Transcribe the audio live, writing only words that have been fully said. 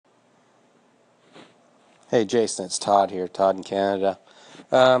Hey Jason, it's Todd here, Todd in Canada.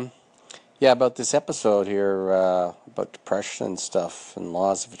 Um, yeah, about this episode here about depression and stuff and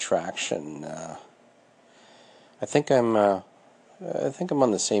laws of attraction. I think I'm, uh, I think I'm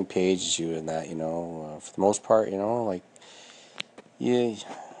on the same page as you in that. For the most part, like you,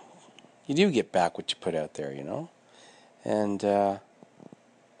 you do get back what you put out there, and there's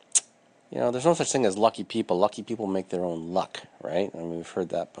no such thing as lucky people. Lucky people make their own luck, right? I mean, we've heard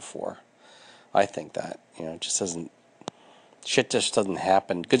that before. I think that it just doesn't. Shit just doesn't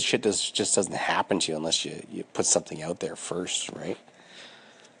happen. Good shit just doesn't happen to you unless you put something out there first, right?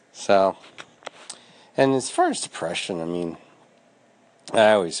 So, and as far as depression, I mean,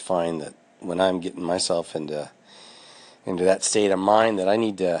 I always find that when I'm getting myself into that state of mind, that I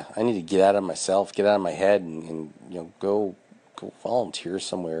need to get out of myself, get out of my head, and go volunteer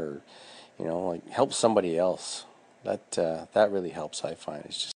somewhere, like help somebody else. That really helps. I find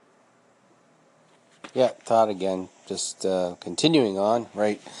it's just. Yeah, Todd again. Just continuing on,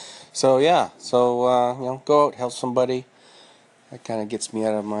 right? So go out, help somebody. That kind of gets me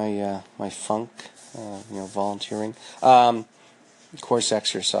out of my funk. Volunteering. Of course,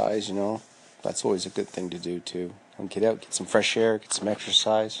 exercise. That's always a good thing to do too. And get out, get some fresh air, get some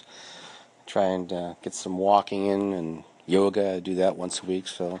exercise. Try and get some walking in and yoga. I do that once a week.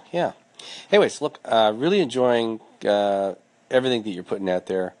 So yeah. Anyways, look, really enjoying everything that you're putting out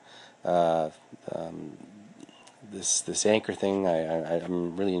there. This anchor thing,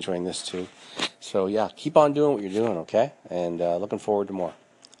 I'm really enjoying this too. So yeah, keep on doing what you're doing, okay? And looking forward to more.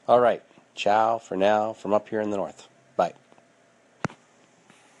 All right, ciao for now from up here in the north. Bye.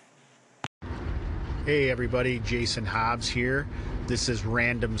 Hey everybody, Jason Hobbs here. This is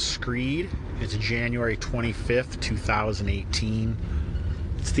Random Screed. It's January 25th, 2018.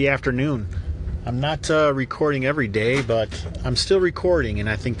 It's the afternoon. I'm not recording every day, but I'm still recording, and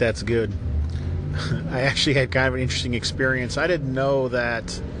I think that's good. I actually had kind of an interesting experience. I didn't know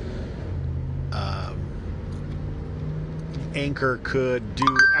that Anchor could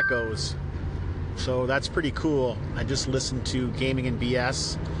do echoes, so that's pretty cool. I just listened to Gaming and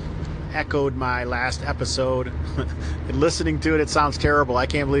BS, echoed my last episode. And listening to it, it sounds terrible. I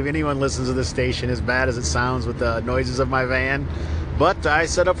can't believe anyone listens to this station as bad as it sounds with the noises of my van. But I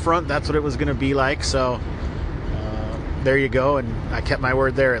said up front that's what it was going to be like, so there you go, and I kept my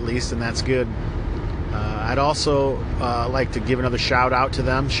word there at least, and that's good. I'd also like to give another shout out to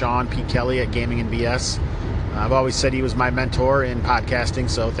them, Sean P. Kelly at Gaming and BS. I've always said he was my mentor in podcasting,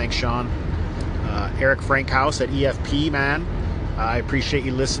 so thanks, Sean. Eric Frankhouse at EFP, man. I appreciate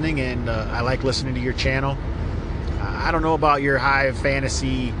you listening, and I like listening to your channel. I don't know about your high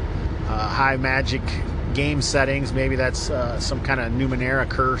fantasy, high magic game settings. Maybe that's some kind of Numenera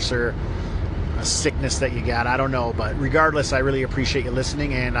curse or a sickness that you got. I don't know, but regardless, I really appreciate you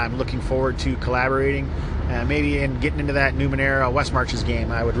listening, and I'm looking forward to collaborating, maybe in getting into that Numenera West Marches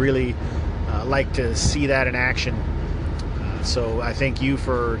game. I would really like to see that in action. So I thank you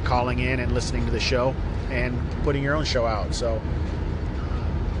for calling in and listening to the show and putting your own show out. So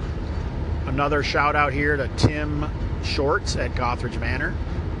another shout out here to Tim Shorts at Gothridge Manor.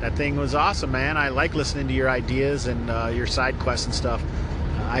 That thing was awesome, man. I like listening to your ideas and your side quests and stuff.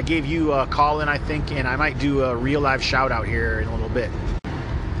 I gave you a call in, I think, and I might do a real live shout out here in a little bit.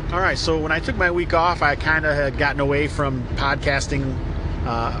 All right, so when I took my week off, I kind of had gotten away from podcasting,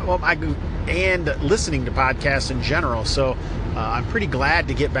 and listening to podcasts in general. So I'm pretty glad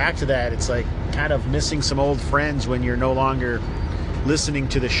to get back to that. It's like kind of missing some old friends when you're no longer listening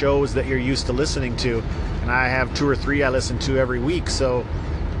to the shows that you're used to listening to. And I have 2 or 3 I listen to every week. So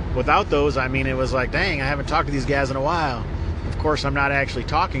without those, I mean, it was like, dang, I haven't talked to these guys in a while. Of course, I'm not actually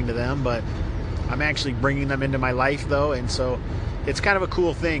talking to them, but I'm actually bringing them into my life, though. And so it's kind of a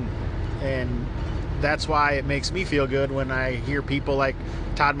cool thing. And that's why it makes me feel good when I hear people like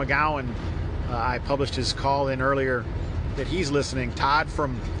Todd McGowan. I published his call in earlier that he's listening. Todd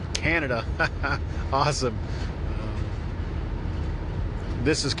from Canada. Awesome.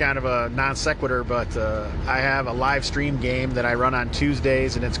 This is kind of a non sequitur, but I have a live stream game that I run on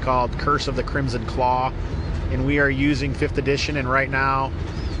Tuesdays, and it's called Curse of the Crimson Claw. And we are using 5th edition, and right now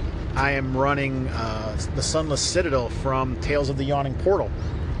I am running the Sunless Citadel from Tales of the Yawning Portal.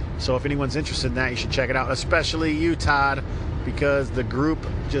 So if anyone's interested in that, you should check it out, especially you, Todd, because the group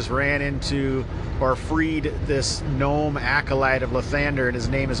just ran into or freed this gnome acolyte of Lathander, and his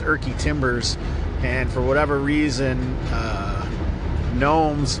name is Erky Timbers. And for whatever reason,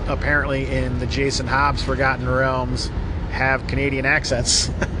 gnomes apparently in the Jason Hobbs Forgotten Realms have Canadian accents.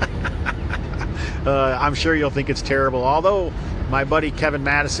 I'm sure you'll think it's terrible. Although my buddy Kevin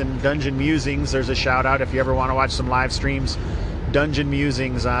Madison, Dungeon Musings, there's a shout out if you ever want to watch some live streams. Dungeon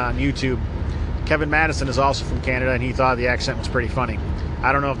Musings on YouTube. Kevin Madison is also from Canada, and he thought the accent was pretty funny.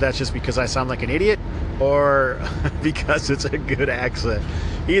 I don't know if that's just because I sound like an idiot or because it's a good accent.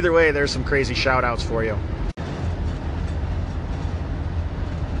 Either way, there's some crazy shout outs for you.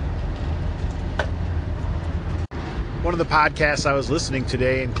 One of the podcasts I was listening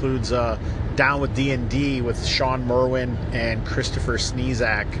today includes Down with D&D with Sean Merwin and Christopher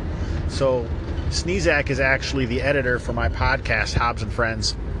Sneezak. So Sneezak is actually the editor for my podcast, Hobbs and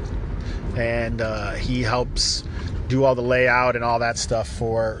Friends. And he helps do all the layout and all that stuff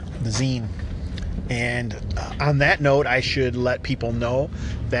for the zine. And on that note, I should let people know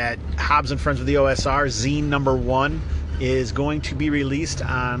that Hobbs and Friends with the OSR zine number 1 is going to be released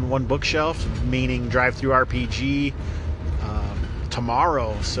on One Bookshelf, meaning Drive-Thru-RPG,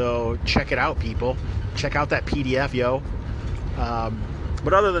 tomorrow. So check it out, people. Check out that PDF, yo.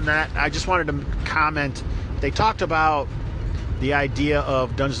 But other than that, I just wanted to comment. They talked about the idea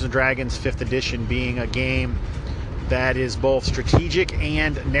of Dungeons & Dragons 5th edition being a game that is both strategic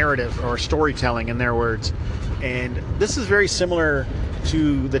and narrative, or storytelling in their words. And this is very similar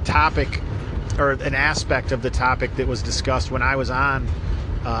to the topic, or an aspect of the topic that was discussed when I was on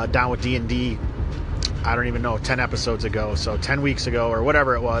Down with D&D, I don't even know, 10 episodes ago, so 10 weeks ago or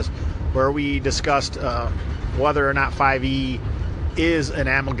whatever it was, where we discussed whether or not 5e is an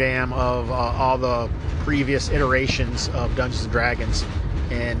amalgam of all the previous iterations of Dungeons & Dragons.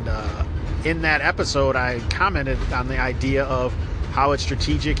 And in that episode, I commented on the idea of how it's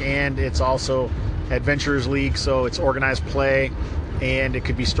strategic and it's also Adventurers League, so it's organized play and it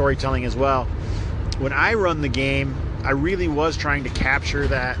could be storytelling as well. When I run the game, I really was trying to capture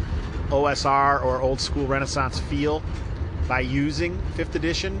that OSR, or old school Renaissance feel, by using 5th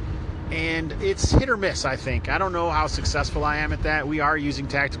edition, and it's hit or miss, I think. I don't know how successful I am at that. We are using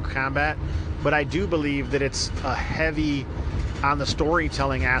tactical combat, but I do believe that it's a heavy on the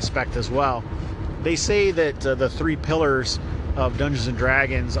storytelling aspect as well. They say that the 3 pillars of Dungeons &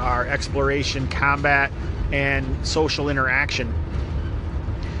 Dragons are exploration, combat, and social interaction.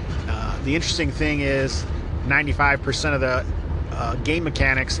 The interesting thing is 95% of the game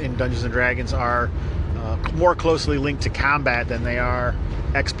mechanics in Dungeons & Dragons are more closely linked to combat than they are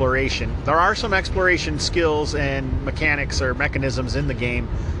exploration. There are some exploration skills and mechanics or mechanisms in the game,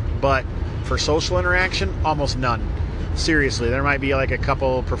 but for social interaction, almost none. Seriously, there might be like a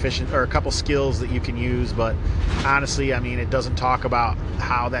couple proficient or a couple skills that you can use, but honestly, I mean, it doesn't talk about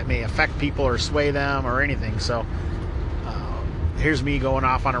how that may affect people or sway them or anything. So here's me going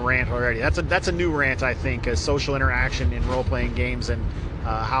off on a rant already. That's a new rant, I think, as social interaction in role-playing games and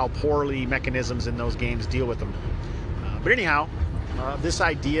how poorly mechanisms in those games deal with them. But anyhow, this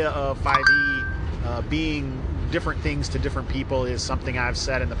idea of 5e being different things to different people is something I've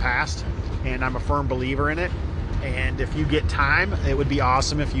said in the past, and I'm a firm believer in it. And if you get time, it would be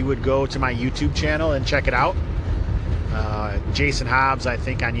awesome if you would go to my YouTube channel and check it out. Jason Hobbs, I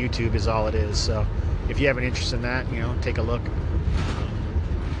think, on YouTube is all it is. So if you have an interest in that, take a look.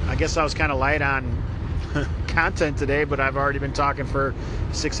 I guess I was kind of light on content today, but I've already been talking for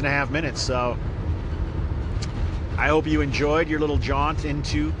 6.5 minutes. So I hope you enjoyed your little jaunt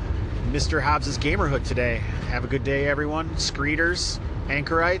into Mr. Hobbs's Gamerhood today. Have a good day, everyone. Screeters,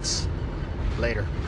 anchorites, later.